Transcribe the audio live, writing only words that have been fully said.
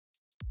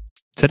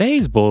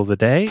Today's bull of the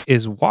day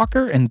is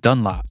Walker and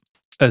Dunlop,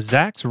 a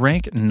Zacks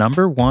rank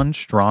number one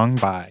strong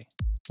buy.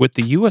 With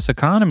the U.S.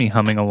 economy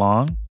humming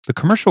along, the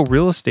commercial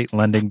real estate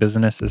lending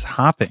business is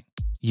hopping.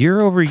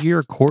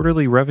 Year-over-year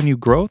quarterly revenue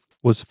growth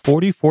was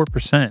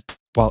 44%,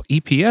 while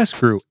EPS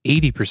grew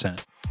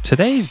 80%.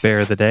 Today's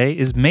bear of the day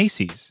is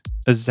Macy's,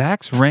 a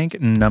Zacks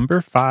rank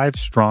number 5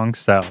 strong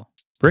sell.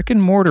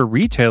 Brick-and-mortar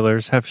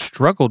retailers have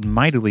struggled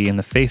mightily in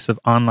the face of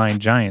online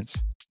giants.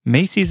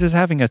 Macy's is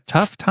having a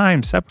tough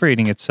time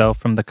separating itself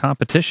from the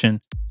competition,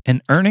 and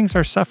earnings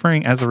are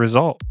suffering as a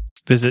result.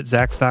 Visit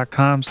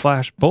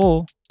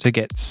Zacks.com/bull to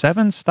get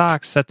 7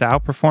 stocks set to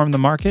outperform the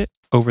market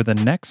over the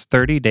next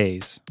 30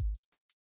 days.